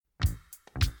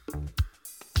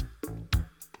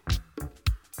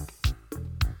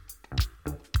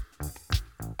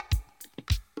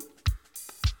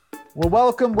Well,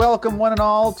 welcome one and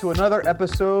all to another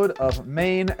episode of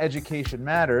Maine Education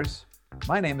Matters.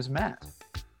 My name is Matt.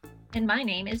 And my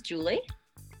name is Julie.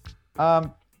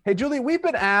 Hey, Julie, we've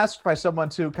been asked by someone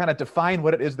to kind of define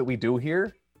what it is that we do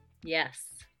here. Yes.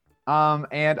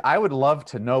 And I would love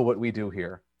to know what we do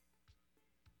here.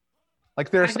 Like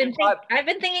I've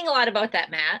been thinking a lot about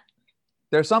that, Matt.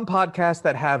 There's some podcasts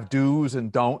that have do's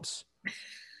and don'ts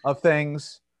of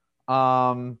things.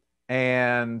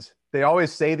 And they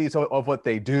always say these of what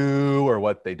they do or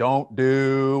what they don't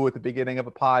do at the beginning of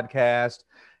a podcast.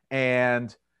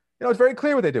 And, it's very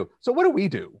clear what they do. So what do we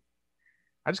do?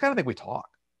 I just kind of think we talk.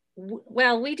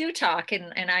 Well, we do talk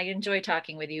and I enjoy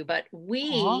talking with you, but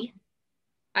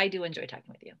I do enjoy talking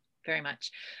with you very much.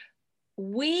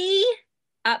 We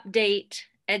update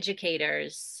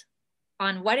educators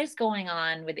on what is going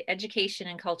on with the Education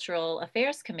and Cultural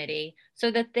Affairs Committee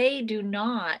so that they do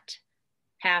not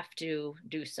have to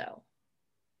do so.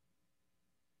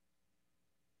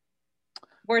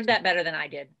 Word that better than I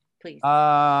did, please.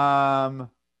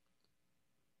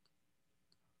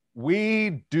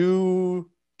 We do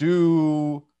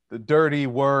the dirty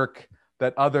work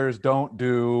that others don't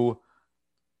do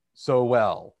so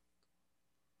well.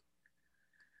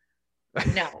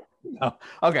 No. No.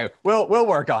 Okay, we'll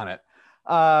work on it.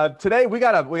 Today we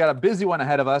got a busy one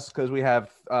ahead of us because we have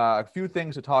a few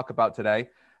things to talk about today.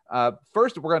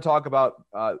 First, we're going to talk about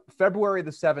February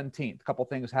the 17th. A couple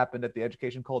things happened at the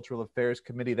Education Cultural Affairs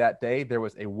Committee that day. There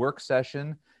was a work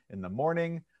session in the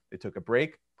morning. They took a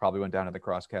break, probably went down to the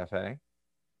Cross Cafe. I'm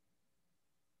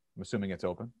assuming it's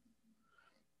open.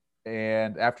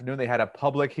 And afternoon, they had a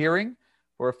public hearing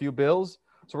for a few bills.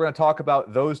 So we're going to talk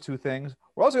about those two things.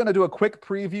 We're also going to do a quick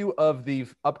preview of the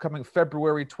upcoming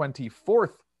February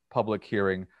 24th public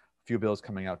hearing, a few bills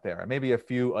coming out there, and maybe a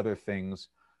few other things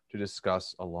to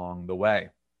discuss along the way.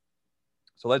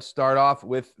 So let's start off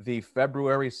with the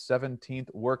February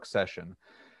 17th work session.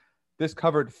 This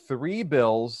covered 3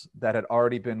 bills that had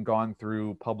already been gone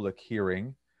through public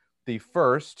hearing. The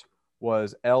first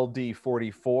was LD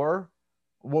 44.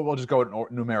 We'll just go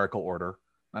in numerical order,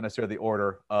 not necessarily the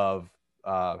order of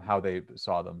how they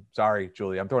saw them. Sorry,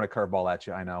 Julie, I'm throwing a curveball at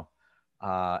you, I know.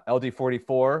 LD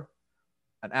 44,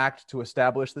 an act to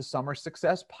establish the Summer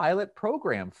Success Pilot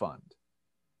Program Fund.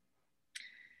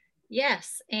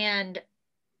 Yes, and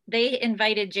they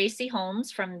invited J.C. Holmes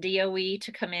from DOE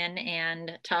to come in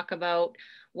and talk about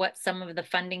what some of the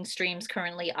funding streams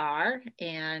currently are.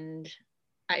 And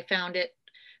I found it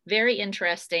very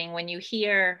interesting when you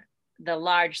hear the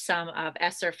large sum of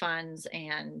ESSER funds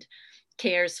and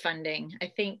CARES funding. I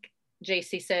think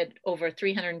J.C. said over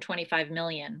 325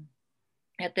 million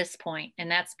at this point, and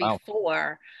that's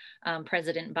before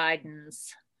President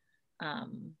Biden's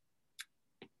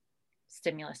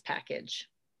stimulus package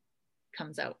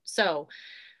comes out. So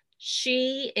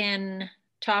she, in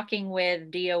talking with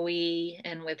DOE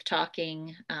and with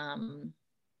talking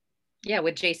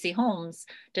with J.C. Holmes,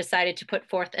 decided to put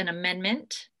forth an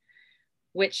amendment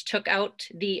which took out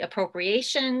the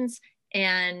appropriations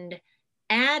and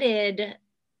added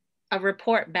a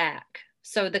report back.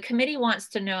 So the committee wants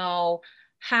to know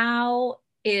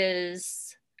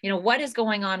what is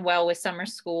going on well with summer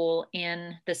school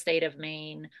in the state of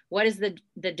Maine? What is the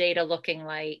data looking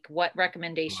like? What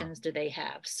recommendations do they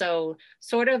have? So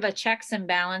sort of a checks and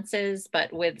balances,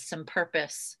 but with some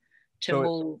purpose to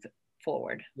move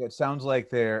forward. Yeah, it sounds like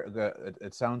they're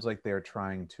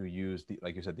trying to use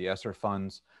like you said, the ESSER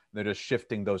funds. They're just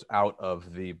shifting those out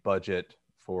of the budget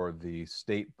for the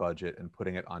state budget and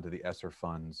putting it onto the ESSER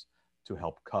funds to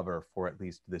help cover for at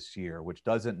least this year, which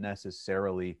doesn't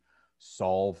necessarily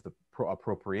solve the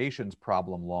appropriations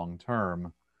problem long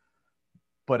term,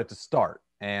 but it's a start.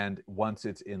 And once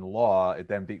it's in law,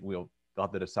 they'll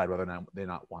have to decide whether or not they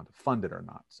not want to fund it or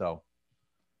not. So,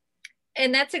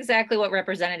 and that's exactly what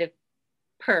Representative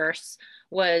Peirce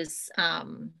was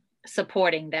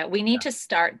supporting, that we need to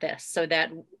start this so that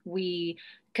we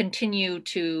continue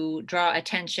to draw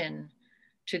attention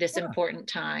to this important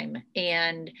time.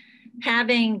 And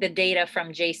having the data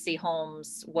from J.C.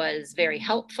 Holmes was very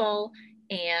helpful.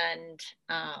 And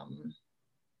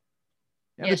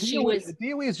the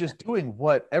DOE is just doing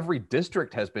what every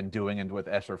district has been doing, and with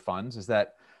ESSER funds is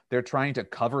that they're trying to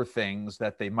cover things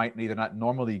that they might either not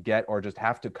normally get or just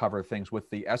have to cover things with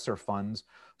the ESSER funds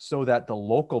so that the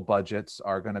local budgets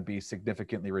are going to be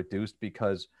significantly reduced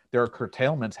because there are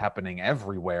curtailments happening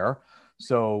everywhere.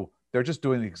 So they're just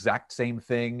doing the exact same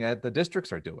thing that the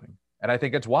districts are doing. And I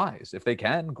think it's wise. If they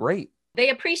can, great.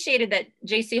 They appreciated that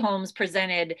J.C. Holmes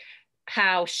presented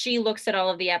how she looks at all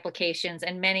of the applications,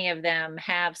 and many of them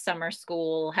have summer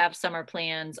school, have summer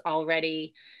plans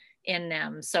already in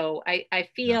them. So I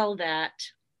feel that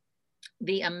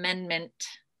the amendment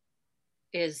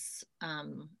is,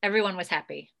 everyone was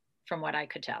happy from what I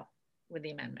could tell with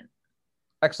the amendment.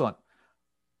 Excellent.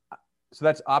 So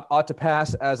that's ought to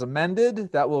pass as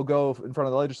amended. That will go in front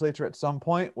of the legislature at some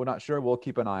point. We're not sure. We'll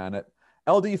keep an eye on it.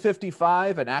 LD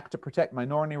 55, an act to protect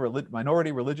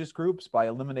minority religious groups by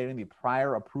eliminating the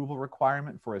prior approval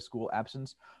requirement for a school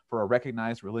absence for a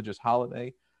recognized religious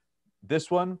holiday. This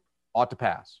one ought to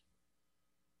pass.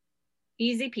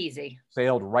 Easy peasy.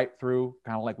 Sailed right through,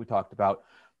 kind of like we talked about.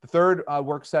 The third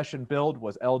work session build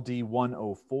was LD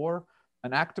 104,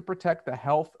 an act to protect the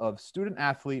health of student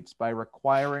athletes by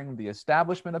requiring the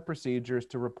establishment of procedures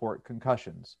to report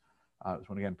concussions. This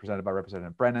one again presented by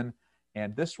Representative Brennan.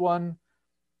 And this one,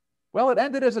 well, it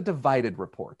ended as a divided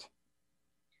report.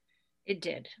 It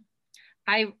did.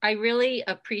 I really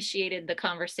appreciated the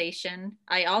conversation.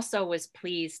 I also was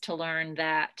pleased to learn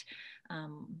that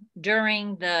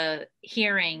during the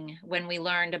hearing, when we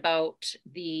learned about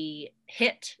the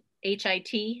HIT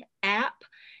app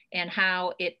and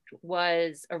how it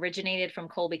was originated from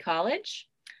Colby College,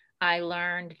 I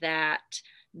learned that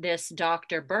this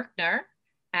Dr. Berkner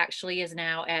actually is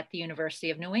now at the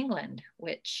University of New England,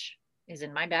 which is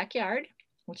in my backyard,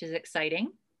 which is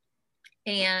exciting.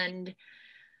 And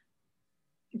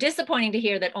disappointing to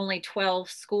hear that only 12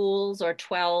 schools or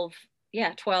 12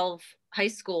 high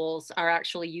schools are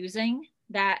actually using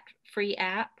that free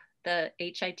app, the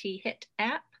HIT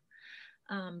app.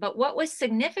 But what was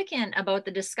significant about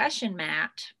the discussion,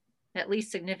 Matt, at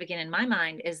least significant in my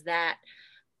mind, is that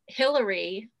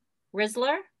Hillary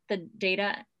Risler, the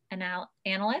data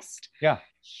analyst,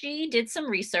 she did some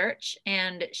research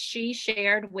and she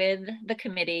shared with the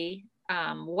committee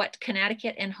what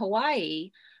Connecticut and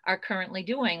Hawaii are currently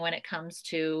doing when it comes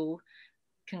to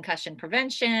concussion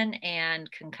prevention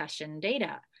and concussion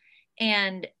data.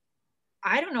 And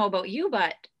I don't know about you,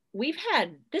 but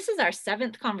this is our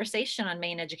 7th conversation on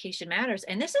Maine Education Matters,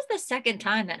 and this is the 2nd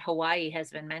time that Hawaii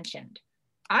has been mentioned.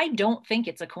 I don't think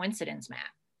it's a coincidence,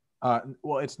 Matt.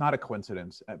 Well, it's not a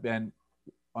coincidence. And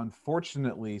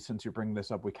unfortunately, since you bring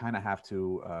this up, we kind of have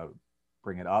to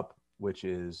bring it up, which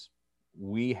is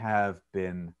we have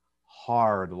been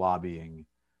hard lobbying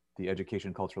the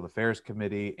Education Cultural Affairs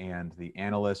Committee and the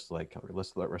analysts like Hillary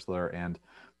Risler and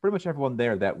pretty much everyone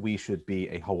there that we should be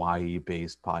a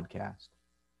Hawaii-based podcast.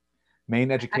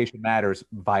 Maine Education Matters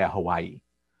via Hawaii.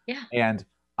 Yeah. And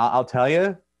I'll tell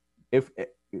you,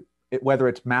 whether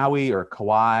it's Maui or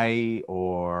Kauai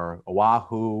or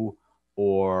Oahu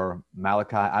or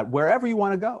Molokai, wherever you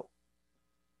want to go,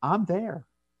 I'm there.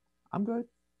 I'm good.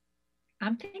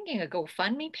 I'm thinking a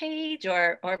GoFundMe page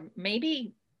or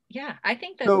maybe, I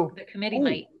think that the committee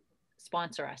might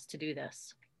sponsor us to do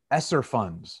this. ESSER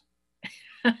funds.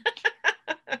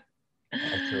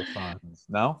 ESSER funds.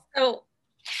 No? So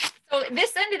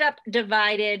this ended up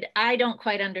divided. I don't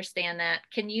quite understand that.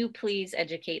 Can you please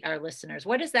educate our listeners?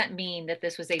 What does that mean that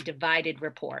this was a divided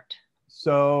report?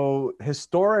 So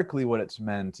historically, what it's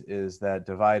meant is that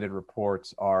divided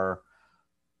reports are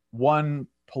one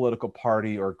political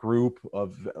party or group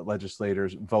of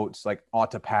legislators votes like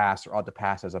ought to pass or ought to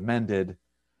pass as amended,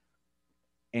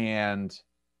 and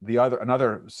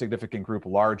another significant group,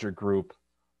 larger group,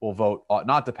 will vote ought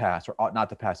not to pass or ought not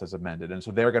to pass as amended. And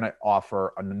so they're going to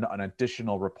offer an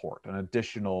additional report, an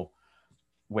additional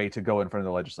way to go in front of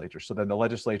the legislature. So then the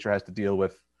legislature has to deal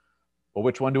with, well,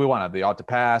 which one do we want? They ought to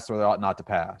pass or they ought not to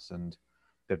pass? And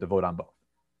they have to vote on both.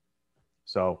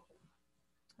 So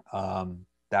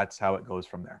that's how it goes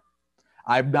from there.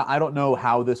 I don't know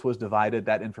how this was divided.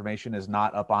 That information is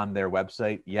not up on their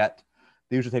website yet.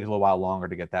 They usually take a little while longer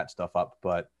to get that stuff up,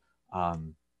 but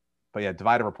yeah,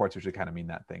 divided reports usually kind of mean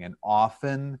that thing. And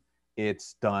often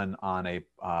it's done on a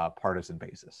partisan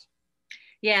basis.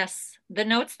 Yes, the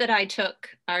notes that I took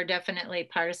are definitely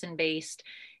partisan based.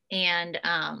 And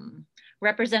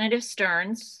Representative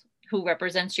Stearns, who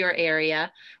represents your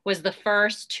area, was the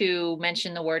first to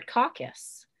mention the word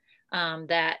caucus,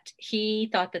 that he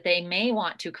thought that they may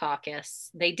want to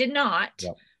caucus. They did not,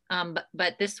 yep.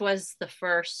 But this was the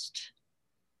first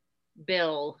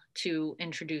bill to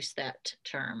introduce that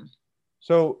term.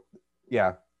 So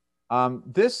yeah,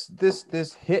 this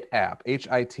HIT app,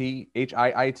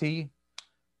 HIIT,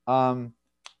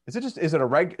 is it a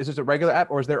regular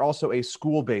app, or is there also a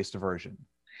school-based version?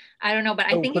 I don't know, but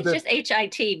I think it's just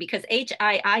HIT, because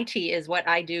HIIT is what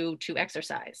I do to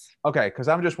exercise. Okay, because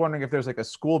I'm just wondering if there's like a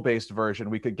school-based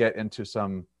version we could get into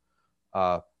some,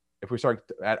 if we start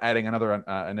adding another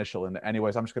initial in.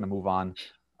 Anyways, I'm just going to move on.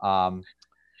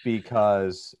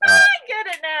 Because I get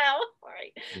it now. All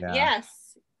right. Yeah.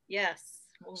 Yes.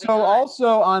 Moving So on.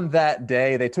 also on that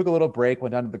day, they took a little break,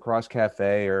 went down to the Cross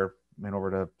Cafe or went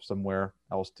over to somewhere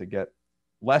else to get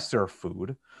lesser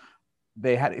food.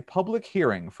 They had a public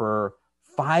hearing for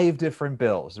 5 different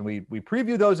bills, and we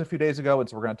previewed those a few days ago, and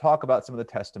so we're going to talk about some of the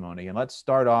testimony. And let's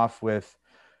start off with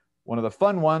one of the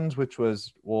fun ones, which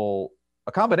was, well,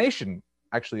 a combination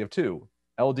actually of two,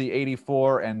 LD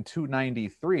 84 and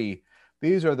 293.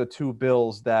 These are the 2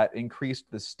 bills that increased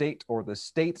the state or the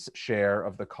state's share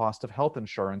of the cost of health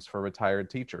insurance for retired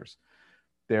teachers.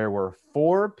 There were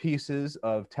 4 pieces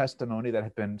of testimony that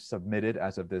have been submitted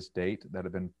as of this date that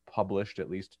have been published, at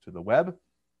least to the web.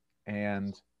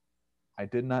 And I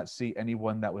did not see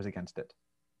anyone that was against it.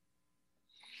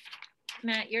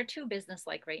 Matt, you're too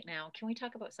businesslike right now. Can we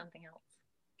talk about something else?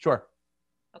 Sure.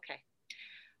 Okay.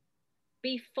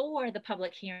 Before the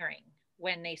public hearing,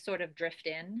 when they sort of drift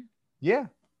in, Yeah.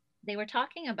 they were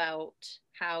talking about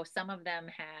how some of them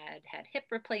had hip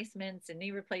replacements and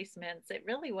knee replacements. It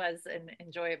really was an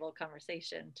enjoyable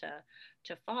conversation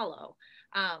to follow.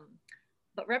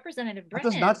 But Representative That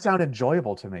Brennan. does not sound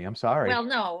enjoyable to me. I'm sorry. Well,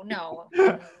 no.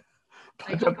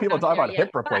 I Some hope people talk about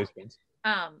hip but, replacements.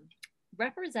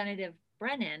 Representative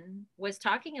Brennan was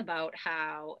talking about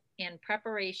how, in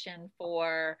preparation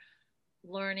for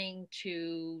learning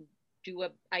to do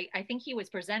I think he was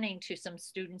presenting to some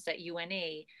students at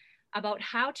UNE about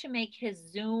how to make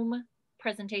his Zoom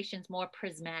presentations more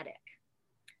prismatic.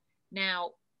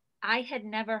 Now, I had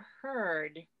never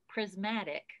heard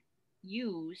prismatic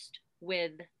used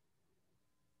with,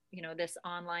 this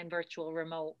online virtual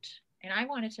remote. And I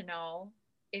wanted to know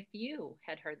if you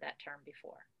had heard that term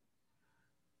before.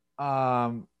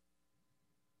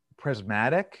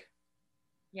 Prismatic?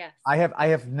 Yes. I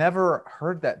have never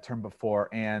heard that term before,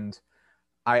 and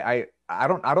I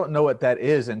don't know what that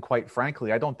is, and quite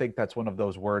frankly, I don't think that's one of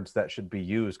those words that should be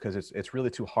used, because it's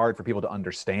really too hard for people to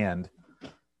understand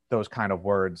those kind of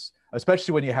words,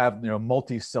 especially when you have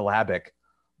multi-syllabic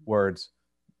words.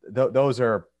 Those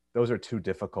are too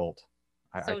difficult.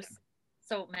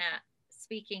 So Matt,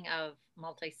 speaking of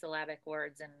multi-syllabic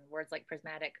words and words like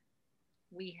prismatic,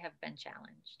 we have been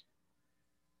challenged.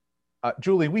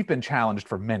 Julie, we've been challenged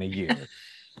for many years.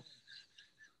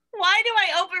 Why do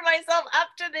I open myself up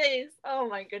to these? Oh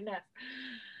my goodness.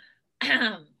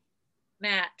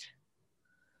 Matt,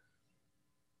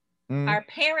 our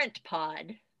parent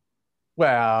pod.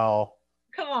 Well,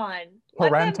 come on.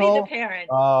 Parental? Let them be the parent.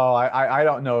 Oh, I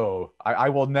don't know. I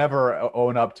will never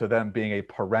own up to them being a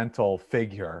parental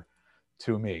figure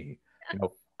to me.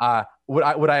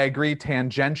 Would I agree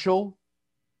tangential?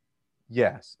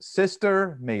 Yes.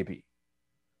 Sister, maybe.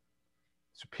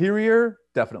 Superior,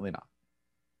 definitely not.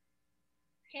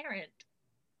 Parent.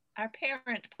 Our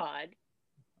parent pod.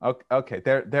 Okay.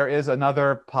 There is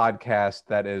another podcast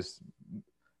that is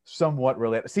somewhat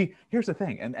related. See, here's the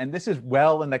thing, and this is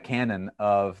well in the canon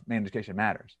of Maine Education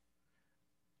Matters.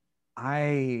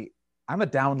 I'm a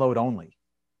download only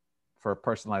for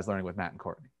personalized learning with Matt and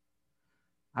Courtney.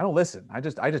 I don't listen. I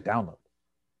just download.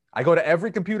 I go to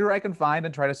every computer I can find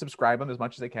and try to subscribe them as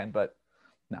much as I can, but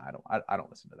no, I don't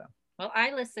listen to them. Well,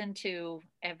 I listen to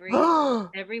every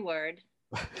word,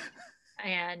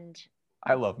 and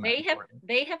I love Matt.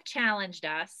 They have challenged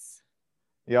us.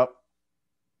 Yep.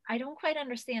 I don't quite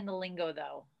understand the lingo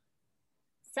though.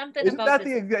 Something isn't about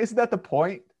isn't that the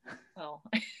point? Oh.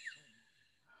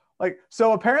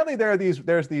 So apparently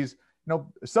there's these,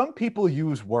 some people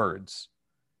use words,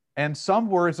 and some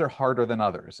words are harder than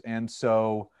others. And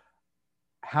so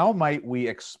how might we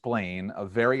explain a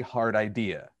very hard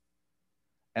idea?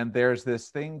 And there's this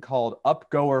thing called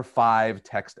Upgoer 5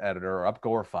 text editor, or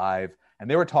Upgoer 5, and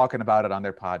they were talking about it on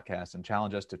their podcast and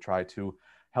challenged us to try to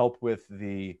help with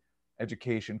the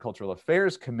Education Cultural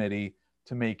Affairs Committee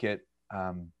to make it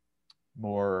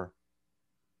more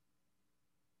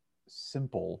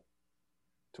simple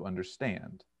to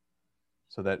understand,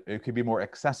 so that it could be more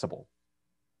accessible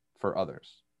for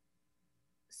others.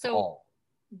 So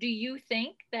do you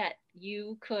think that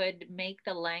you could make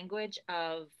the language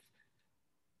of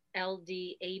LD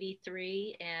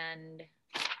 83 and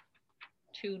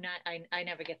I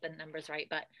never get the numbers right,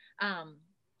 but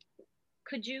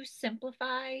could you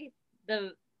simplify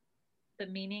the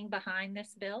meaning behind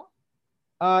this bill?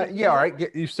 Yeah, all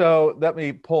right. So let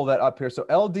me pull that up here. So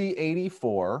LD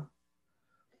 84,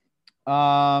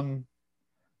 and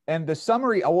the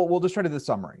summary, we'll just try to do the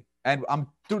summary. And I'm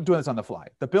doing this on the fly.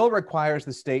 The bill requires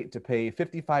the state to pay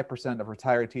 55% of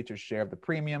retired teachers' share of the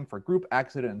premium for group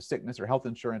accident and sickness or health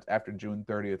insurance after June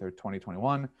 30th of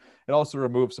 2021. It also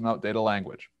removes some outdated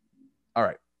language. All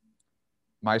right.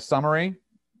 My summary: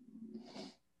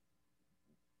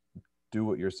 do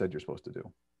what you said you're supposed to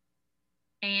do.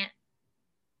 And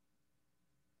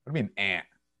What do you mean, eh?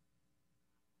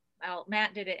 Well,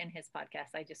 Matt did it in his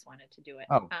podcast. I just wanted to do it.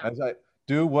 Oh, as I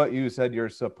do what you said you're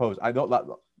supposed. I don't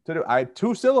to do. I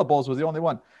 2 syllables was the only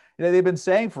one. You know, they've been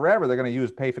saying forever they're going to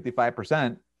use pay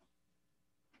 55%.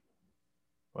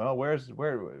 Well, where?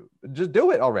 Just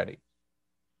do it already.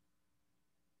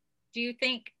 Do you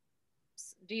think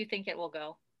it will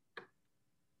go?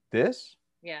 This?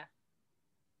 Yeah.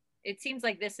 It seems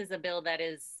like this is a bill that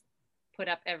is put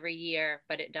up every year,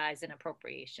 but it dies in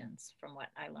appropriations, from what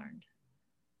I learned.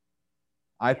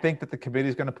 I think that the committee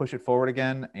is going to push it forward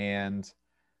again, and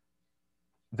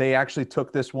they actually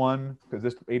took this one because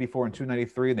this 84 and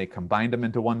 293, and they combined them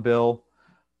into one bill.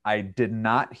 I did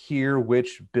not hear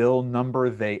which bill number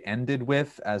they ended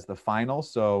with as the final,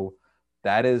 so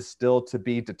that is still to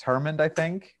be determined, I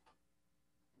think.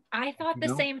 I thought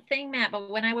the same thing, Matt, but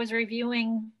when I was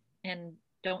reviewing, and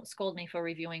don't scold me for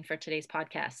reviewing for today's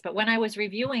podcast, but when I was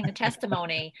reviewing the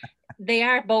testimony, they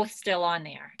are both still on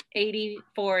there.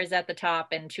 84 is at the top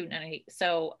and 290.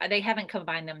 So they haven't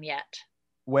combined them yet.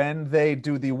 When they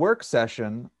do the work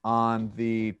session on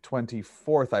the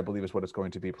 24th, I believe is what it's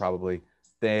going to be probably,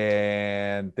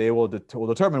 then they will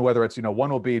determine whether it's,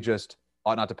 one will be just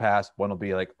ought not to pass, one will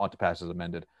be like ought to pass as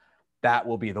amended. That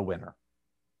will be the winner.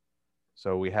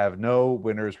 So we have no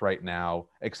winners right now,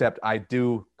 except I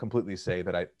do completely say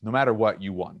that no matter what,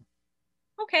 you won.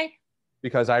 Okay.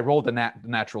 Because I rolled a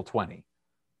natural 20.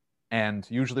 And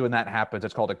usually when that happens,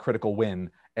 it's called a critical win.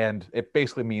 And it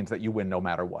basically means that you win no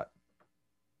matter what.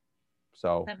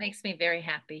 So that makes me very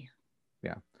happy.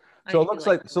 Yeah. So it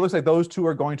looks like those two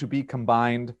are going to be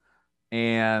combined.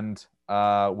 And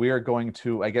we are going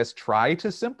to, I guess, try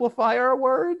to simplify our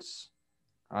words.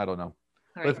 I don't know.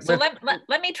 All right. So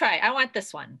let me try. I want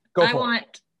this one. I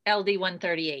want LD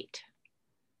 138.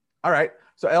 All right.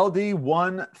 So LD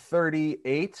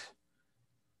 138,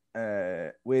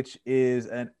 which is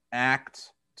an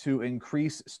act to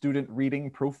increase student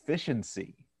reading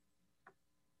proficiency.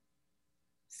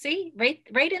 See,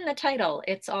 right in the title,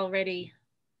 it's already,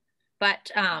 but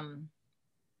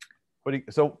what do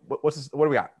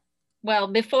we got? Well,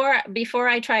 before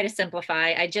I try to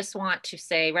simplify, I just want to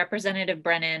say Representative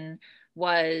Brennan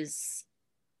was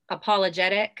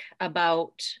apologetic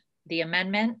about the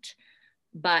amendment,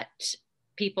 but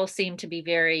people seem to be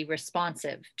very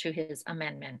responsive to his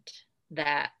amendment,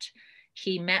 that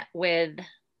he met with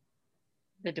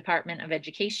the Department of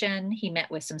Education, he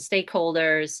met with some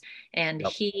stakeholders, and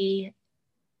he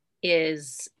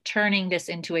is turning this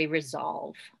into a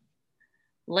resolve.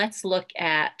 Let's look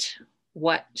at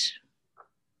what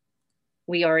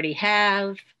we already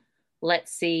have.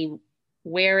 Let's see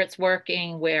where it's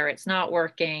working, where it's not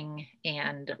working,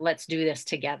 and let's do this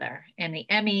together. And the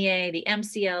MEA, the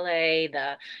MCLA,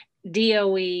 the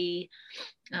DOE,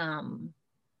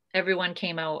 everyone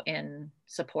came out in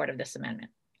support of this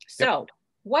amendment. So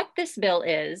what this bill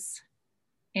is,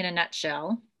 in a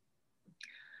nutshell,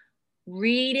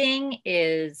 reading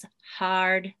is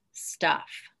hard stuff.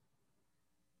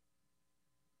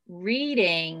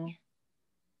 Reading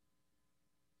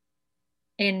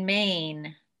in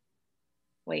Maine,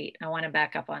 wait, I want to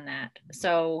back up on that.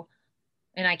 So,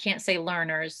 and I can't say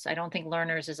learners. I don't think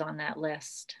learners is on that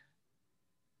list.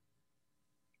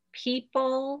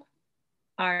 People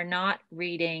are not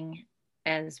reading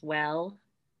as well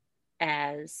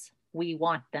as we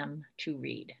want them to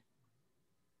read.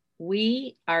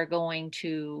 We are going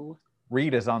to...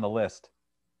 Read is on the list.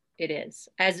 It is.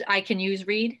 As I can use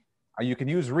read? You can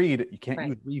use read. You can't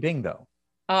use reading though.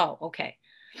 Oh, okay.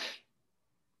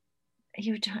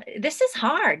 This is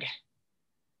hard.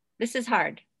 This is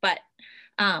hard, but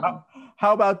how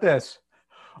about this?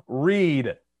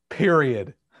 Read,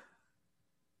 period.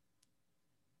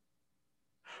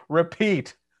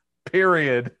 Repeat,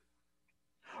 period.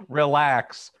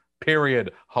 Relax,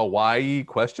 period. Hawaii,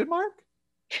 question mark?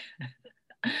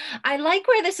 I like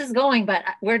where this is going, but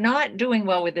we're not doing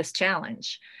well with this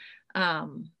challenge.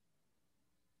 No,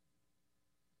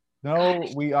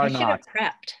 we are not. I should have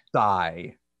prepped.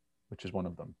 Die, which is one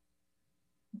of them.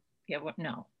 Yeah, well,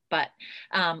 no, but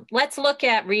let's look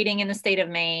at reading in the state of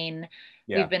Maine.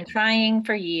 Yeah. We've been trying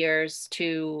for years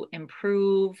to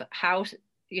improve how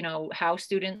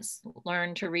students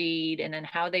learn to read and then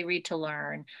how they read to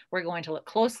learn. We're going to look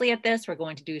closely at this. We're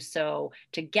going to do so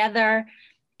together.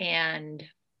 And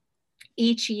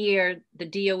each year, the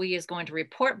DOE is going to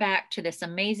report back to this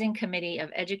amazing Committee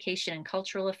of Education and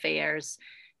Cultural Affairs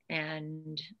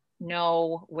and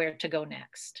know where to go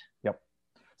next. Yep.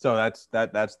 So that's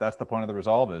the point of the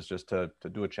resolve, is just to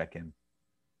do a check-in.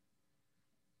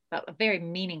 But a very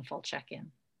meaningful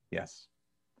check-in. Yes.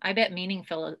 I bet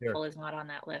meaningful is not on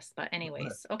that list, but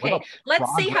anyways, okay.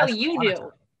 Let's see how you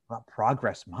do. About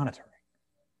progress monitoring.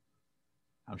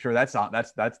 I'm sure those are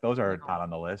not on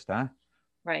the list, huh?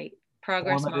 Right.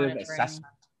 Progress Formative monitoring.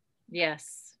 assessment.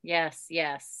 Yes. Yes.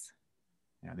 Yes.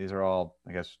 Yeah, these are all,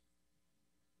 I guess,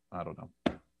 I don't know.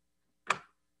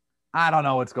 I don't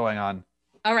know what's going on.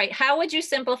 All right. How would you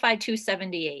simplify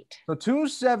 278? So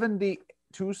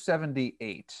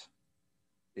 278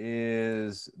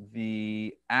 is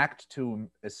the act to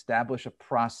establish a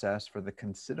process for the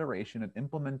consideration and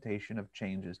implementation of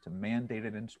changes to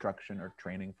mandated instruction or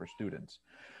training for students.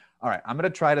 All right, I'm going to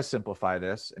try to simplify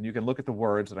this, and you can look at the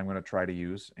words that I'm going to try to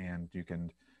use, and you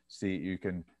can see, you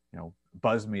can,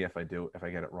 buzz me if I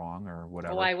get it wrong or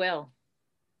whatever. Oh, I will.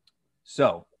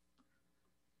 So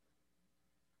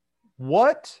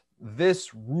what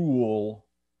this rule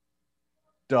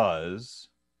does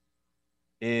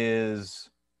is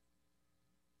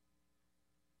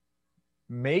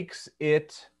makes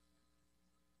it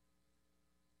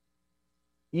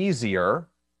easier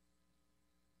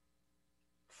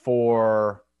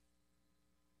for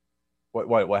what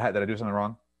did I do something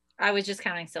wrong? I was just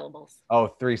counting syllables. Oh,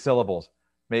 3 syllables.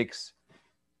 Makes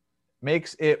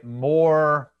it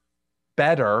more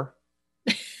better.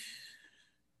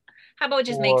 How about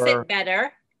just makes it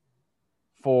better?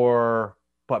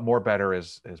 But more better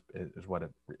is what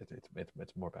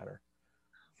it's more better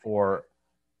for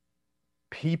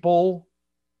people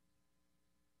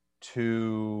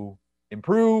to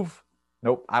improve.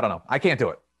 Nope, I don't know. I can't do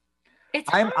it. It's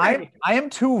hard. I am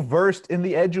too versed in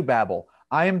the edubabble.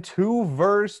 I am too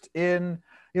versed in,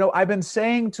 I've been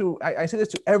saying I say this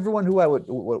to everyone who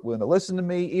would listen to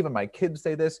me, even my kids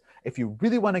say this. If you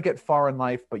really want to get far in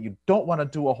life, but you don't want to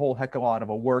do a whole heck of a lot of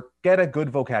a work, get a good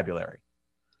vocabulary.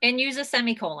 And use a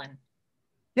semicolon.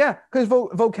 Yeah, because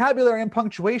vocabulary and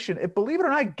punctuation, believe it or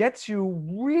not, gets you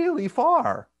really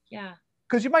far. Yeah.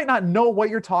 Because you might not know what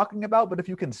you're talking about, but if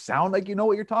you can sound like you know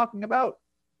what you're talking about,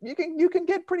 you can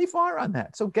get pretty far on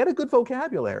that. So get a good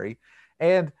vocabulary,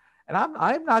 and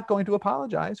I'm not going to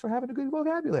apologize for having a good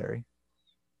vocabulary.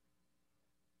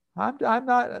 I'm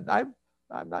not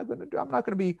going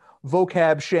to be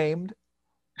vocab shamed.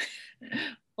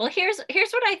 Well, here's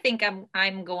what I think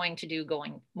I'm going to do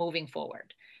moving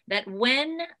forward. That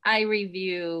when I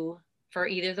review for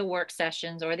either the work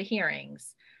sessions or the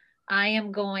hearings, I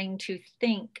am going to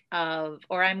think of,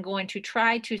 or I'm going to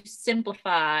try to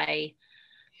simplify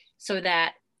so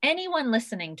that anyone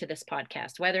listening to this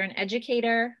podcast, whether an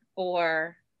educator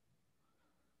or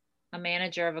a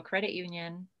manager of a credit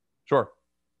union, sure,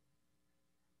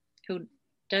 who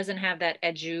doesn't have that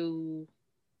edu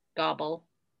gobble.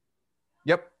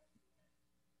 Yep.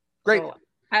 Great. So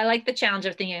I like the challenge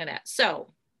of thinking of that.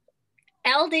 So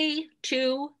LD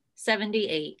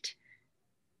 278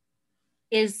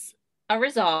 is a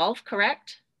resolve,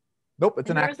 correct? Nope,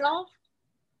 it's an act. Resolve?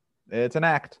 It's an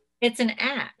act. It's an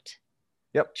act.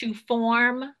 Yep. To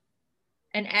form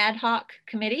an ad hoc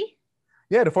committee?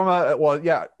 Yeah, to form I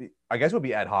guess it would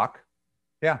be ad hoc.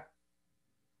 Yeah.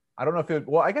 I don't know if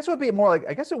I guess it would be more like,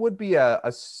 I guess it would be a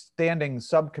standing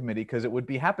subcommittee because it would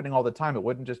be happening all the time. It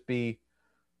wouldn't just be,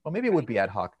 well, maybe it would be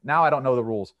ad hoc. Now I don't know the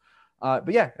rules.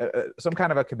 But yeah, some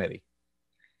kind of a committee.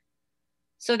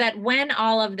 So that when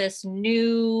all of this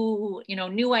new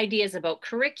ideas about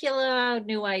curricula,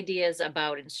 new ideas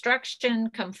about instruction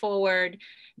come forward,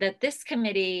 that this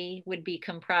committee would be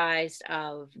comprised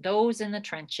of those in the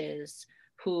trenches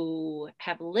who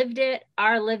have lived it,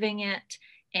 are living it,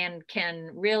 and can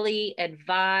really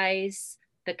advise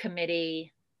the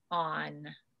committee on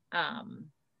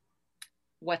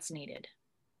what's needed.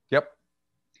 Yep.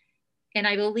 And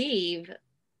I believe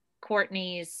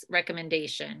Courtney's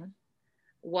recommendation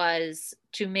was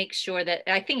to make sure that,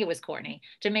 I think it was Courtney,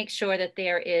 to make sure that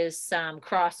there is some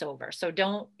crossover. So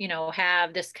don't,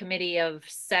 have this committee of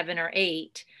 7 or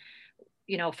 8,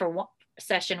 for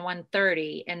session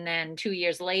 130, and then 2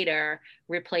 years later,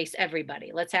 replace everybody.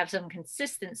 Let's have some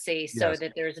consistency so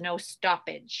that there's no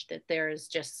stoppage, that there is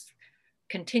just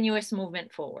continuous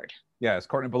movement forward. Yes,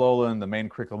 Courtney Bololan, the Maine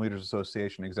Curriculum Leaders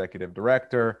Association Executive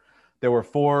Director. There were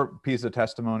 4 pieces of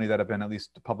testimony that have been at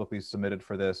least publicly submitted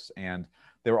for this, and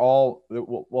they were all,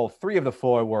 3 of the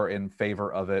 4 were in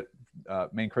favor of it.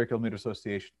 Maine Curriculum Leaders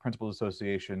Association, Principals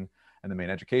Association, and the Maine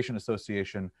Education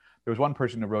Association. There was one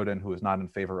person who wrote in who was not in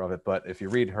favor of it, but if you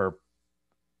read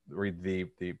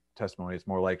the testimony, it's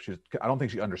more like I don't think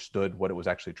she understood what it was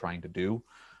actually trying to do,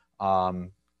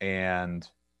 and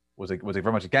was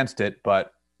very much against it,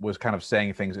 but was kind of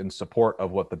saying things in support of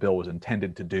what the bill was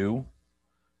intended to do.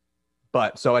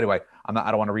 But so anyway, I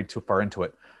don't want to read too far into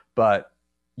it, but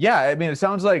yeah, I mean, it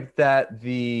sounds like that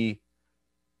the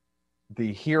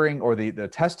hearing or the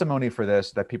testimony for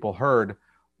this that people heard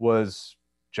was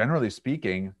generally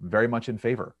speaking, very much in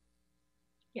favor.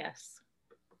 Yes.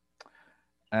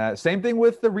 Same thing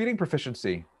with the reading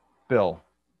proficiency bill,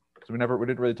 because we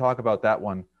didn't really talk about that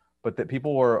one, but that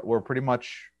people were pretty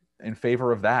much in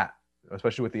favor of that,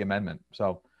 especially with the amendment.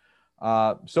 So,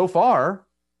 so far,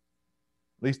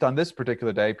 at least on this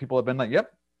particular day, people have been like,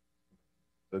 yep,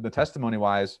 the testimony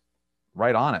wise,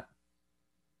 right on it.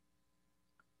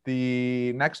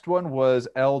 The next one was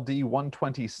LD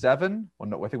 127. Well,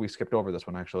 no, I think we skipped over this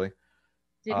one actually.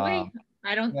 Did we?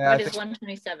 I don't, yeah, what is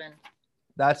 127?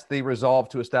 That's the resolve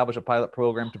to establish a pilot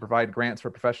program to provide grants for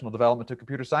professional development to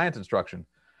computer science instruction.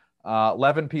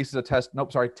 10 pieces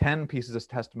of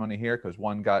testimony here because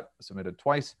one got submitted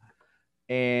twice.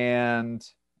 And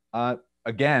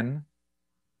again,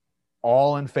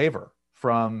 all in favor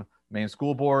from Maine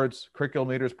school boards, curriculum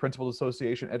leaders, principals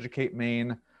association, Educate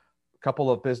Maine, a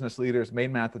couple of business leaders,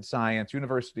 Maine Math and Science,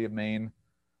 University of Maine,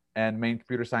 and Maine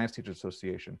Computer Science Teachers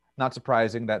Association. Not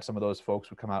surprising that some of those folks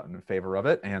would come out in favor of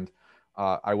it. And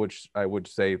I would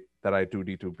say that I do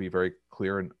need to be very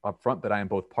clear and upfront that I am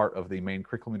both part of the Maine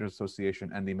Curriculum Leaders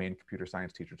Association and the Maine Computer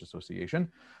Science Teachers Association.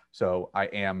 So I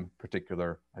am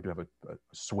particular, I do have a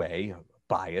sway, a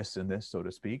bias in this, so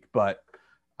to speak, but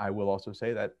I will also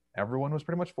say that everyone was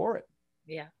pretty much for it.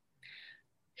 Yeah.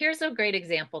 Here's a great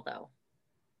example though.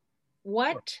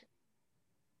 What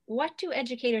do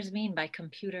educators mean by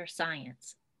computer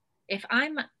science? If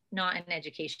I'm not in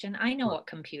education, I know what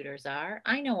computers are.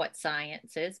 I know what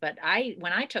science is, but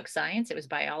when I took science, it was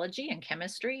biology and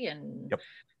chemistry and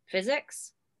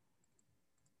physics.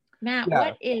 Matt,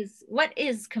 what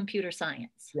is computer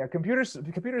science? Yeah,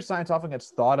 computer science often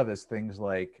gets thought of as things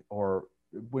like, or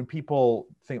when people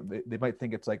think, they might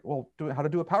think it's like, well, how to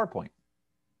do a PowerPoint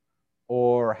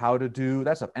or how to do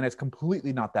that stuff. And it's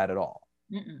completely not that at all.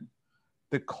 Mm-mm.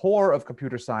 The core of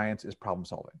computer science is problem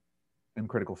solving and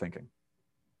critical thinking.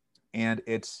 And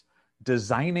it's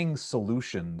designing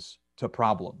solutions to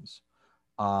problems.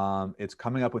 It's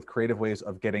coming up with creative ways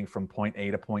of getting from point A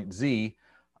to point Z,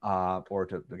 or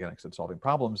to, again, solving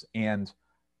problems. And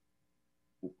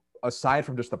aside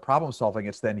from just the problem solving,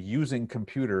 it's then using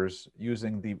computers,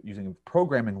 using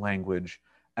programming language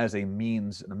as a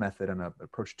means and a method and an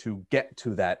approach to get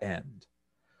to that end.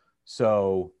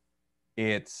 So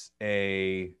it's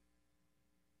a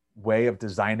way of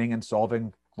designing and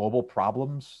solving global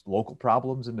problems, local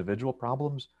problems, individual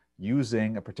problems,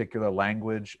 using a particular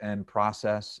language and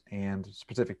process and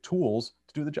specific tools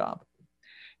to do the job.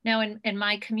 Now, in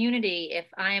my community, if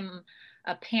I'm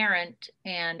a parent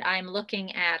and I'm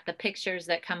looking at the pictures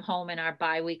that come home in our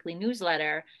biweekly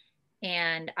newsletter,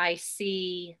 and I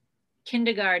see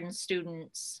kindergarten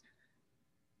students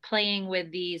playing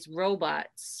with these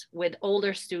robots with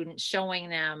older students showing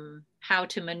them how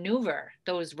to maneuver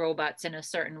those robots in a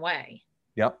certain way.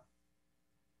 Yep.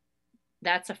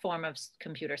 That's a form of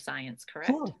computer science, correct?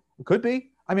 Sure. It could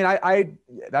be. I mean,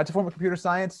 that's a form of computer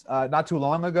science. Not too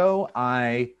long ago,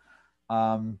 I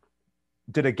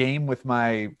did a game with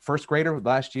my first grader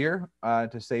last year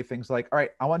to say things like, all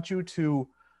right, I want you to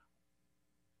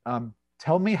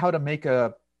tell me how to make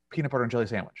a peanut butter and jelly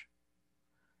sandwich.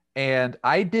 And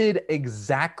I did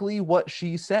exactly what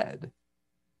she said.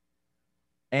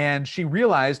 And she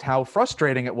realized how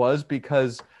frustrating it was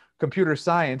because computer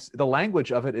science, the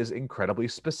language of it is incredibly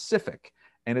specific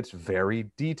and it's very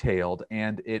detailed,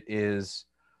 and it is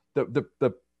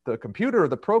the computer or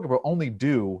the program will only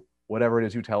do whatever it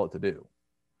is you tell it to do.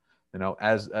 You know,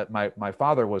 as my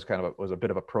father was was a bit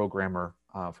of a programmer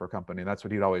for a company, and that's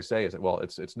what he'd always say is that, well,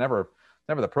 it's never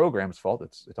the program's fault.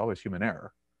 It's always human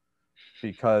error,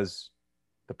 because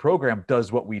the program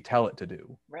does what we tell it to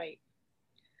do. Right.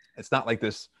 It's not like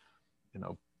this, I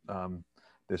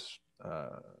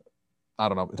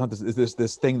don't know. It's not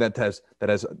this thing that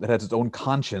has its own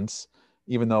conscience,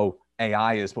 even though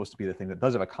AI is supposed to be the thing that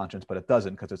does have a conscience, but it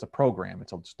doesn't because it's a program.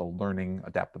 It's just a learning,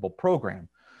 adaptable program.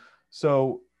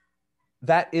 So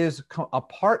that is a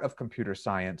part of computer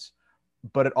science,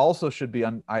 but it also should be.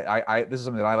 This is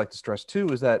something that I like to stress too: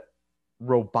 is that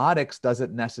robotics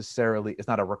doesn't necessarily, it's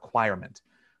not a requirement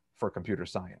for computer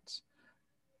science.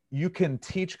 You can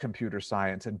teach computer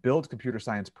science and build computer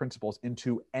science principles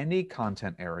into any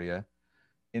content area,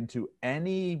 into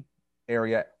any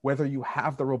area, whether you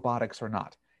have the robotics or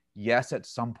not. Yes, at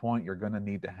some point, you're going to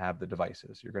need to have the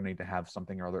devices. You're going to need to have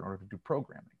something or other in order to do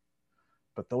programming.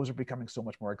 But those are becoming so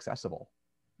much more accessible.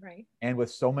 Right. And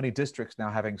with so many districts now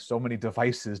having so many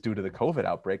devices due to the COVID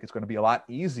outbreak, it's going to be a lot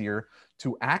easier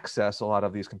to access a lot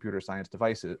of these computer science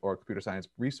devices or computer science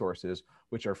resources,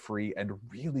 which are free and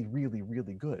really, really,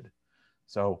 really good.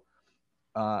 So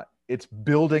it's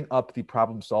building up the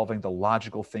problem solving, the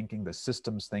logical thinking, the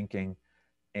systems thinking,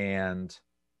 and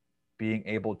being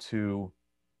able to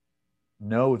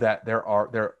know that there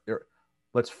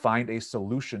let's find a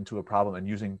solution to a problem, and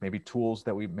using maybe tools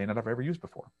that we may not have ever used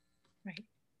before. Right.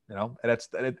 You know, and that's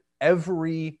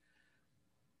every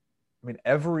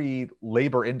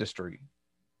labor industry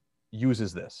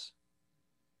uses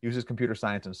computer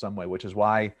science in some way, which is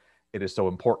why it is so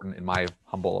important, in my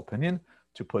humble opinion,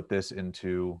 to put this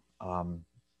into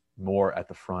more at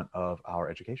the front of our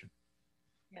education.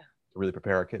 Yeah. To really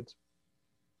prepare our kids.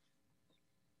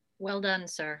 Well done,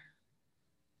 sir.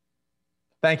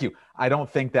 Thank you. I don't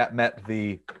think that met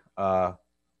the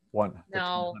one.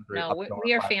 No,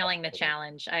 we are failing the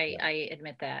challenge. I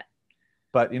admit that.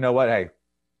 But you know what? Hey,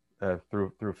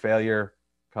 through failure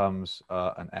comes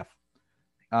an F.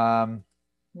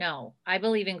 No, I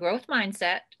believe in growth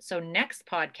mindset. So next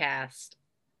podcast,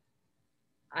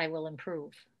 I will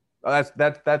improve.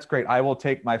 That's great. I will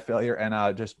take my failure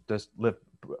and just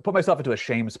put myself into a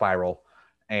shame spiral,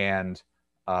 and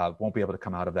won't be able to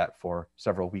come out of that for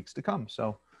several weeks to come.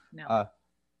 So, no.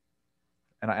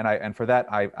 And for that,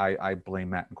 I blame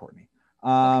Matt and Courtney.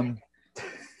 Okay.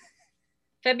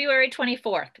 February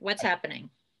 24th. What's happening?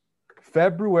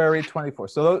 February 24th.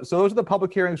 So those are the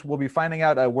public hearings. We'll be finding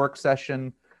out a work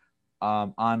session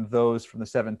on those from the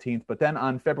 17th. But then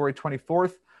on February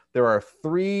 24th, there are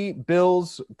 3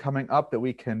 bills coming up that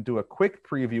we can do a quick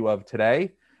preview of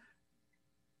today.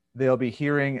 They'll be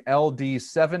hearing LD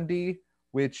 70,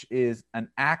 which is an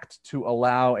act to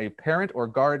allow a parent or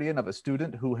guardian of a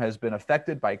student who has been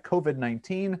affected by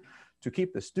COVID-19 to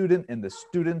keep the student in the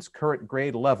student's current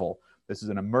grade level. This is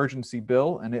an emergency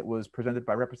bill, and it was presented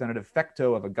by Representative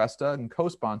Fecteau of Augusta and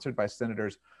co-sponsored by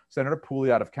Senator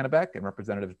Pooley out of Kennebec and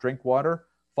Representatives Drinkwater,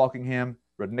 Falkingham,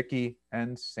 Rudnicki,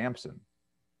 and Sampson.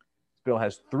 This bill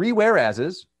has 3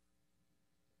 whereases.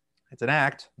 It's an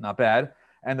act, not bad.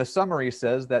 And the summary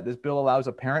says that this bill allows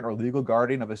a parent or legal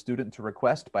guardian of a student to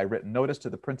request by written notice to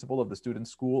the principal of the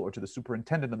student's school or to the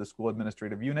superintendent of the school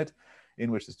administrative unit in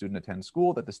which the student attends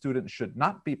school that the student should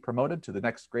not be promoted to the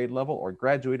next grade level or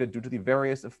graduated due to the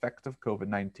various effects of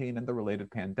COVID-19 and the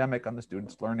related pandemic on the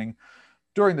student's learning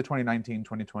during the 2019,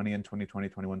 2020, and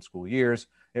 2020-21 school years.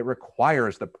 It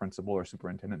requires the principal or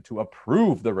superintendent to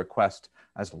approve the request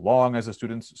as long as the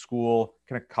student's school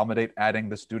can accommodate adding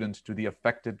the student to the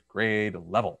affected grade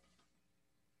level.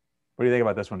 What do you think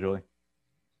about this one, Julie?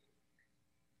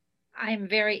 I'm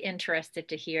very interested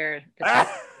to hear the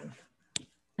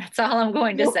That's all I'm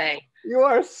going to say. You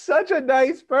are such a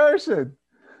nice person.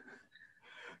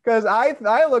 Because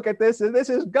I look at this and this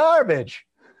is garbage.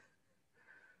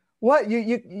 What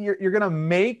you're gonna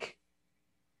make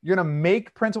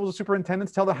principals and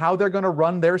superintendents tell them how they're gonna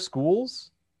run their schools?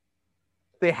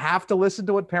 They have to listen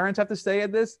to what parents have to say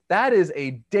in this. That is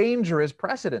a dangerous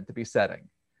precedent to be setting.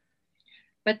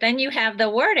 But then you have the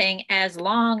wording as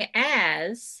long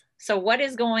as. So what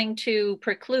is going to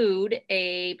preclude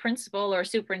a principal or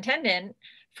superintendent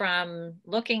from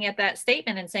looking at that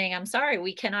statement and saying, I'm sorry,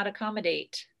 we cannot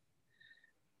accommodate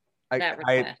that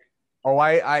request?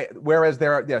 Whereas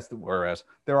there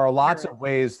are lots of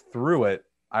ways through it.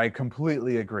 I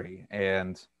completely agree.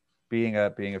 And being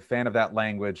a fan of that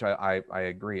language, I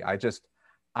agree. I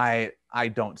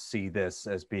don't see this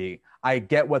as being, I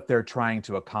get what they're trying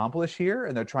to accomplish here,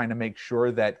 and they're trying to make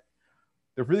sure that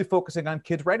they're really focusing on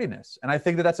kids' readiness. And I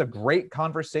think that that's a great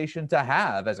conversation to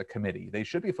have as a committee. They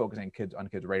should be focusing on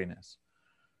kids' readiness.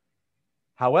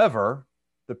 However,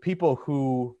 the people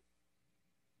who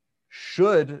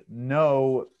should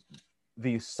know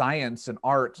the science and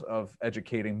art of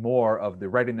educating more of the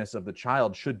readiness of the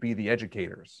child should be the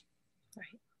educators.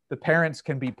 Right. The parents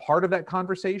can be part of that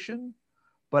conversation,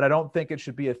 but I don't think it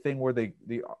should be a thing where the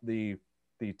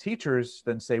teachers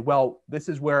then say, well, this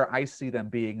is where I see them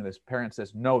being, and this parent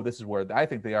says, no, this is where I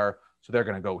think they are, so they're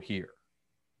going to go here.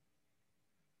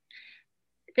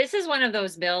 This is one of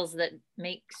those bills that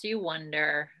makes you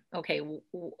wonder, okay,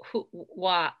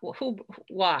 why?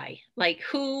 Like,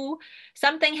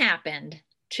 something happened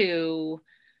to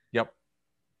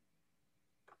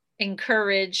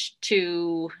encourage,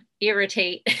 to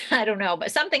irritate, I don't know,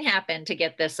 but something happened to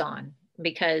get this on.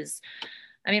 Because,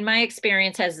 I mean, my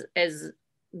experience has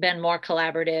been more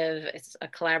collaborative. It's a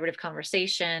collaborative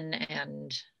conversation,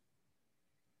 and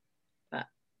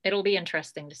it'll be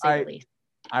interesting to say the least.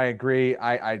 I agree.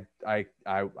 I'm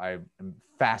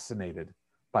fascinated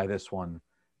by this one,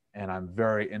 and I'm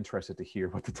very interested to hear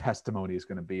what the testimony is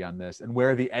going to be on this and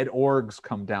where the ed orgs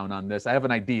come down on this. I have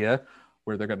an idea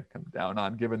where they're going to come down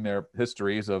on, given their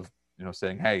histories of,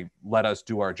 saying, hey, let us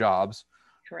do our jobs.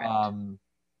 Correct.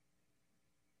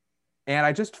 And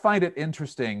I just find it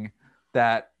interesting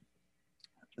that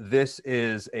this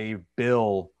is a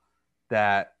bill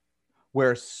that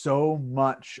where so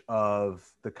much of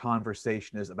the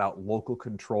conversation is about local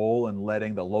control and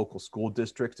letting the local school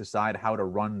districts decide how to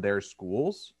run their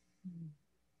schools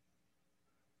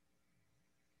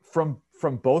from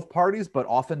both parties, but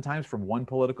oftentimes from one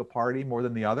political party more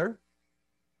than the other.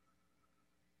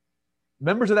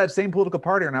 Members of that same political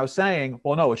party are now saying,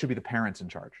 well, no, it should be the parents in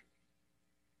charge.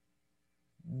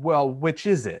 Well, which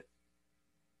is it?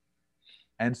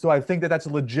 And so I think that that's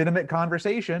a legitimate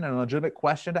conversation and a legitimate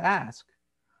question to ask.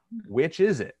 Which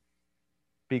is it?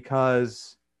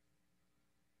 Because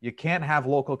you can't have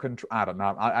local control. I don't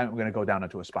know. I'm going to go down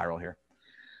into a spiral here.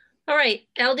 All right.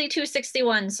 LD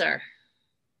 261, sir.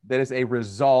 That is a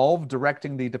resolve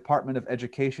directing the Department of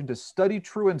Education to study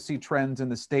truancy trends in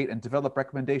the state and develop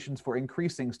recommendations for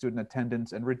increasing student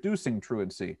attendance and reducing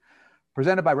truancy.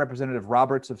 Presented by Representative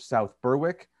Roberts of South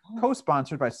Berwick,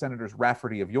 co-sponsored by Senators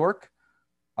Rafferty of York,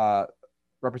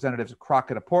 Representatives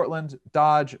Crockett of Portland,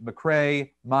 Dodge,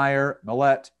 McCray, Meyer,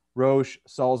 Millett, Roche,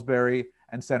 Salisbury,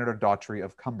 and Senator Daughtry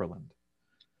of Cumberland.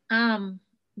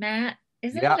 Matt,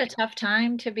 isn't it a tough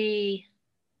time to be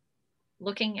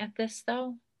looking at this,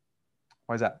 though?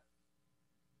 Why is that?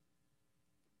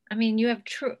 I mean, you have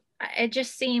it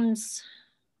just seems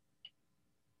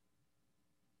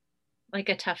like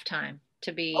a tough time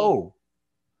to be. Oh,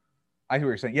 I hear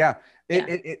what you're saying. Yeah.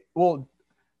 Well,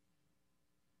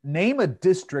 name a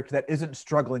district that isn't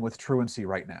struggling with truancy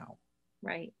right now.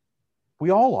 Right.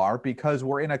 We all are, because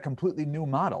we're in a completely new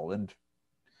model. And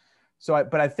so,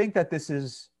 but I think that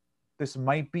this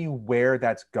might be where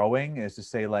that's going, is to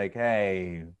say like,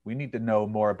 hey, we need to know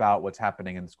more about what's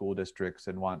happening in school districts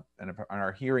and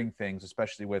are hearing things,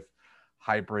 especially with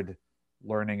hybrid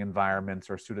learning environments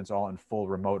or students all in full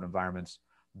remote environments.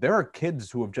 There are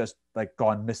kids who have just like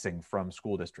gone missing from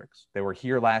school districts. They were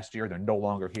here last year, they're no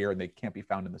longer here, and they can't be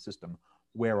found in the system.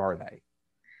 Where are they?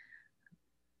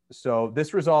 So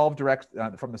this resolve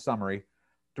from the summary,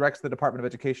 directs the Department of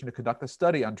Education to conduct a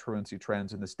study on truancy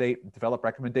trends in the state and develop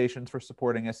recommendations for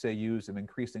supporting SAUs in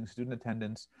increasing student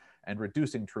attendance and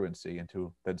reducing truancy, and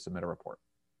to then submit a report.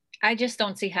 I just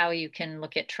don't see how you can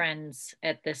look at trends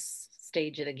at this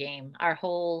stage of the game. Our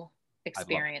whole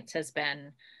experience has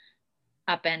been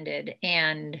upended,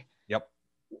 and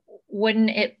wouldn't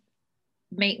it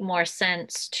make more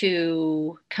sense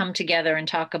to come together and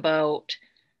talk about,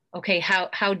 okay,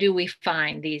 how do we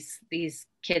find these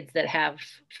kids that have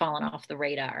fallen off the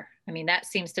radar? I mean, that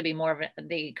seems to be more of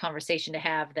the conversation to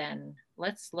have than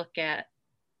let's look at,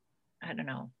 I don't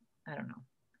know.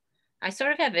 I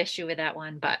sort of have issue with that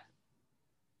one, but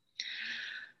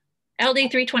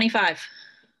LD 325.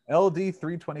 LD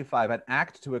 325, an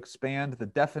act to expand the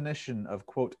definition of,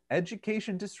 quote,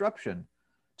 education disruption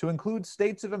to include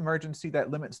states of emergency that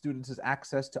limit students'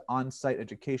 access to on-site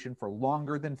education for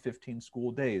longer than 15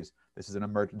 school days. This is an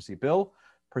emergency bill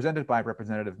presented by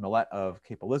Representative Millett of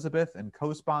Cape Elizabeth and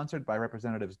co-sponsored by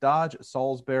Representatives Dodge,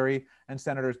 Salisbury, and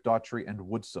Senators Daughtry and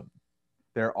Woodson.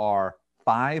 There are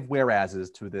 5 whereases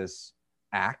to this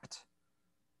act,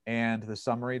 and the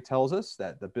summary tells us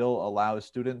that the bill allows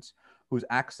students whose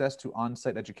access to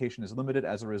on-site education is limited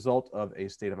as a result of a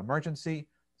state of emergency,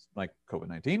 like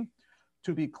COVID-19,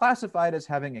 to be classified as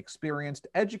having experienced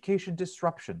education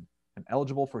disruption and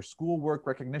eligible for schoolwork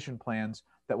recognition plans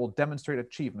that will demonstrate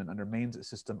achievement under Maine's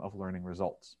system of learning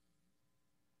results.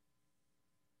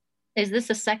 Is this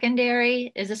a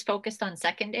secondary? Is this focused on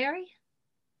secondary?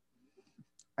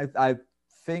 I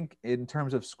think in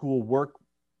terms of school work,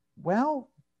 well,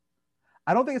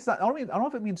 I don't know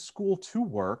if it means school to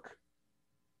work.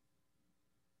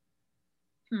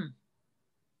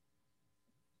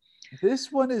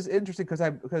 This one is interesting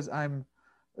because I'm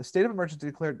a state of emergency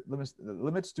declared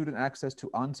limits student access to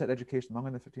on-site education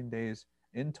longer than 15 days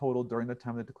in total during the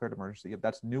time of the declared emergency. Yep,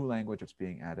 that's new language that's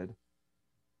being added.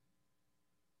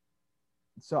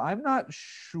 So I'm not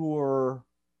sure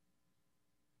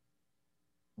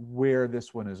where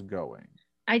this one is going.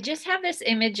 I just have this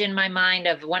image in my mind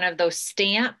of one of those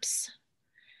stamps,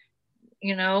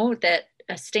 that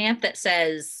a stamp that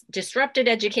says disrupted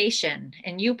education,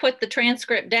 and you put the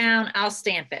transcript down, I'll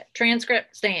stamp it.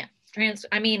 Transcript, stamp. We're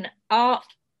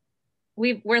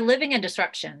living in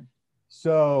disruption.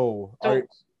 So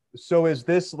is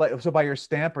this like, so by your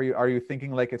stamp, are you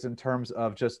thinking like it's in terms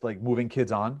of just like moving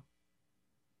kids on?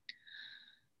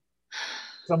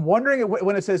 So I'm wondering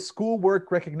when it says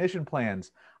schoolwork recognition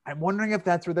plans, I'm wondering if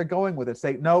that's where they're going with it.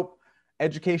 Say, nope,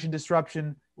 education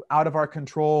disruption, out of our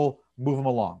control, move them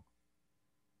along.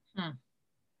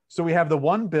 So we have the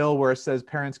one bill where it says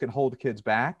parents can hold kids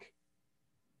back.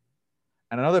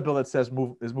 and another bill that says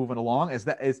is moving along. Is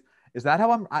that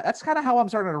how that's kind of how I'm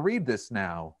starting to read this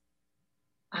now.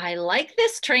 I like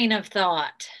this train of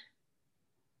thought.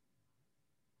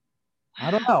 I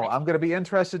don't know. I'm going to be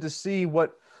interested to see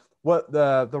what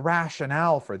the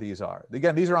rationale for these are.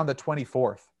 Again, these are on the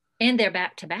 24th. And they're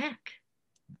back to back.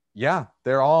 Yeah,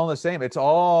 they're all the same. It's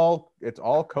all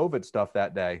COVID stuff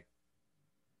that day.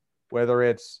 Whether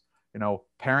it's,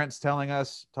 parents telling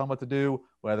them what to do,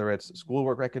 whether it's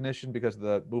schoolwork recognition because of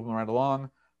the moving right along,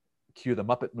 cue the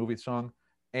Muppet movie song,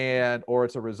 or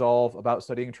it's a resolve about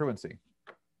studying truancy.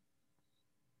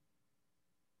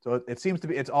 So it seems to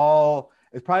be, it's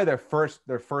probably their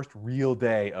first real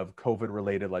day of COVID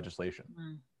related legislation.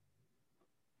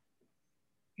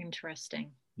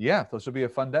 Interesting. Yeah, so this will be a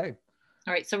fun day.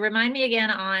 All right. So remind me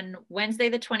again, on Wednesday,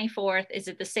 the 24th, is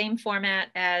it the same format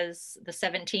as the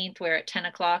 17th where at 10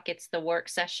 o'clock, it's the work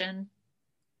session?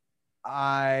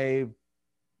 Yes,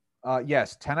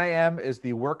 10 a.m. is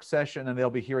the work session, and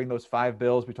they'll be hearing those 5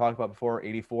 bills we talked about before: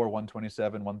 84,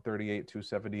 127, 138,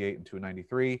 278, and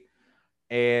 293.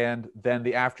 And then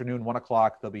the afternoon, 1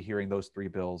 o'clock, they'll be hearing those 3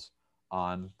 bills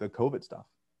on the COVID stuff.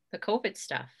 The COVID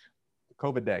stuff.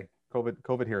 COVID day,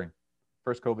 COVID hearing,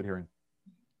 first COVID hearing.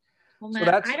 Well,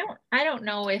 Matt, so I don't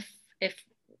know if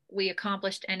we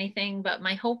accomplished anything, but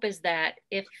my hope is that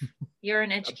if you're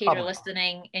an educator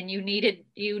listening and you need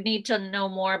to know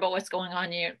more about what's going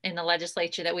on in the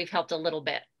legislature, that we've helped a little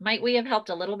bit. Might we have helped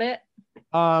a little bit?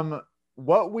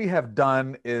 What we have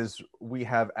done is we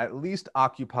have at least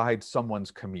occupied someone's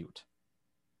commute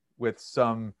with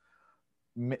some,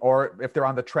 or if they're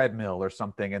on the treadmill or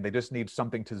something and they just need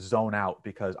something to zone out,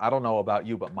 because I don't know about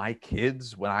you, but my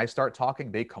kids, when I start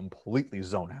talking, they completely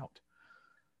zone out.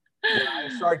 When I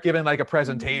start giving like a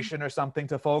presentation or something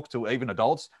to folks, to even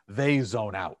adults, they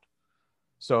zone out.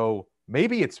 So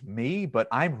maybe it's me, but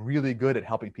I'm really good at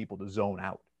helping people to zone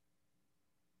out.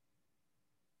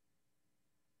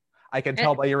 I can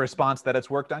tell by your response that it's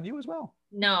worked on you as well.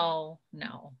 No.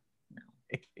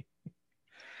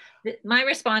 My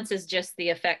response is just the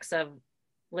effects of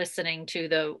listening to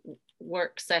the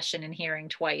work session and hearing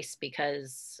twice,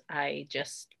 because I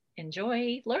just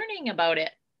enjoy learning about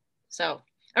it. So,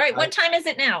 all right, what time is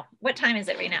it now? What time is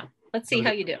it right now? Let's see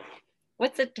how you do.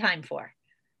 What's it time for?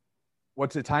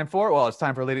 What's it time for? Well, it's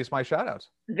time for Lady Smythe shoutouts.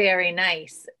 Very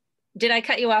nice. Did I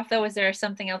cut you off though? Was there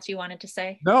something else you wanted to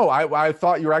say? No, I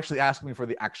thought you were actually asking me for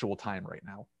the actual time right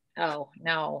now. Oh,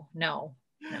 no.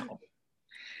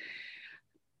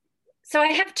 So I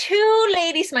have 2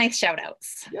 Lady Smythe shout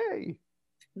outs. Yay.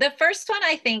 The first one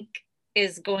I think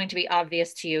is going to be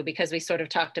obvious to you because we sort of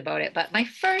talked about it, but my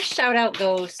first shout out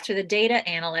goes to the data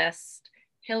analyst,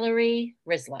 Hillary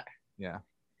Risler. Yeah.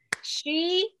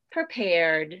 She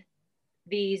prepared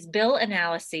these bill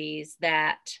analyses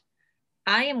that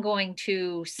I am going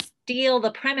to steal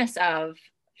the premise of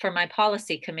for my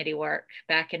policy committee work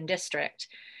back in district.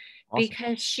 Awesome.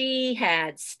 Because she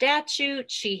had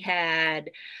statute, she had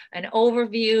an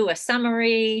overview, a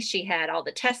summary, she had all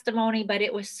the testimony, but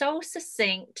it was so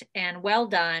succinct and well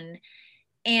done.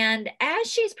 And as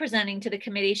she's presenting to the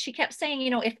committee, she kept saying,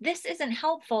 if this isn't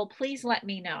helpful, please let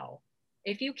me know.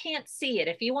 If you can't see it,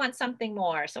 if you want something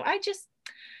more. So I just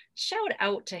shout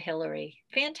out to Hillary.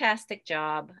 Fantastic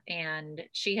job. And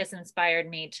she has inspired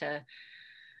me to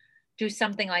do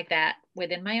something like that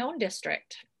within my own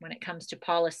district when it comes to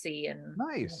policy and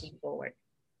moving forward.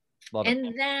 Love it.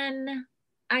 And then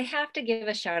I have to give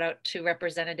a shout out to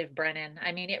Representative Brennan.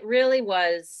 I mean, it really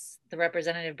was the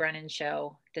Representative Brennan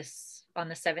show on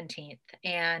the 17th,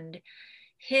 and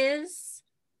his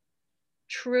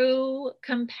true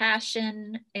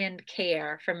compassion and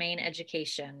care for Maine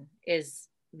education is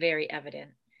very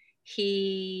evident.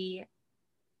 He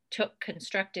took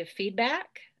constructive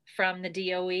feedback from the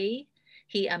DOE.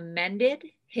 He amended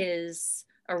his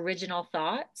original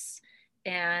thoughts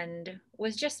and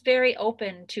was just very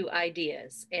open to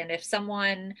ideas. And if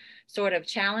someone sort of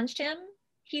challenged him,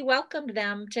 he welcomed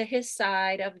them to his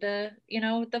side of the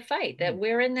fight, that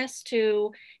we're in this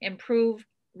to improve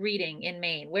reading in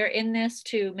Maine. We're in this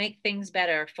to make things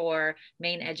better for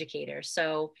Maine educators.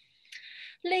 So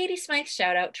Lady Smythe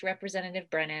shout out to Representative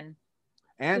Brennan.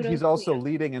 And he's also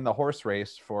leading in the horse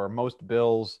race for most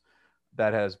bills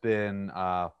that has been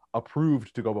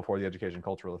approved to go before the Education and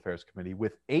Cultural Affairs Committee,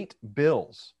 with 8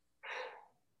 bills.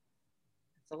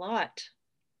 That's a lot.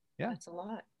 Yeah. That's a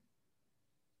lot.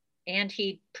 And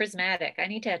Prismatic. I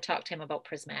need to talk to him about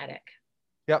Prismatic.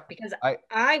 Yep. Because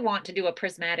I want to do a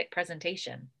Prismatic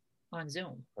presentation on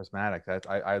Zoom. Prismatic.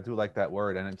 I do like that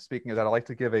word. And speaking of that, I'd like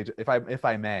to give if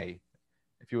I may,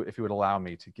 if you would allow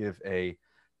me to give a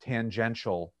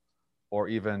tangential, or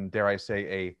even dare I say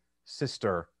a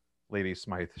sister Lady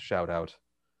Smythe shout out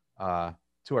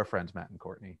to our friends Matt and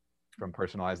Courtney from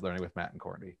Personalized Learning with Matt and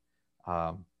Courtney.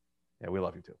 Yeah, we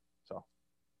love you too. So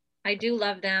I do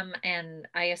love them, and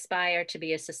I aspire to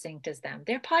be as succinct as them.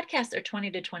 Their podcasts are 20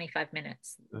 to 25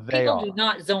 minutes. People do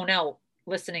not zone out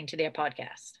listening to their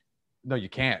podcast. No, you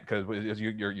can't, because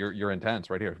you're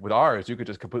intense right here. With ours, you could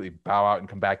just completely bow out and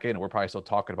come back in, and we're probably still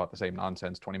talking about the same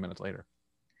nonsense 20 minutes later.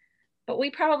 But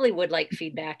we probably would like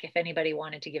feedback if anybody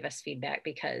wanted to give us feedback,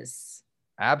 because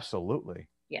absolutely.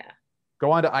 Yeah.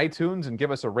 Go on to iTunes and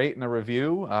give us a rate and a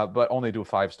review, but only do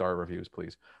 5-star reviews,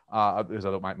 please. Because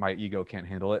my ego can't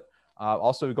handle it.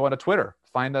 Also, go on to Twitter.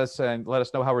 Find us and let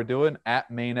us know how we're doing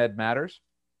at MaineEdMatters.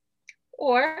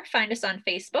 Or find us on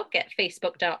Facebook at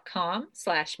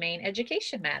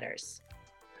facebook.com/MaineEducationMatters.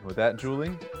 With that,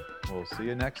 Julie, we'll see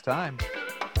you next time.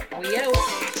 We out.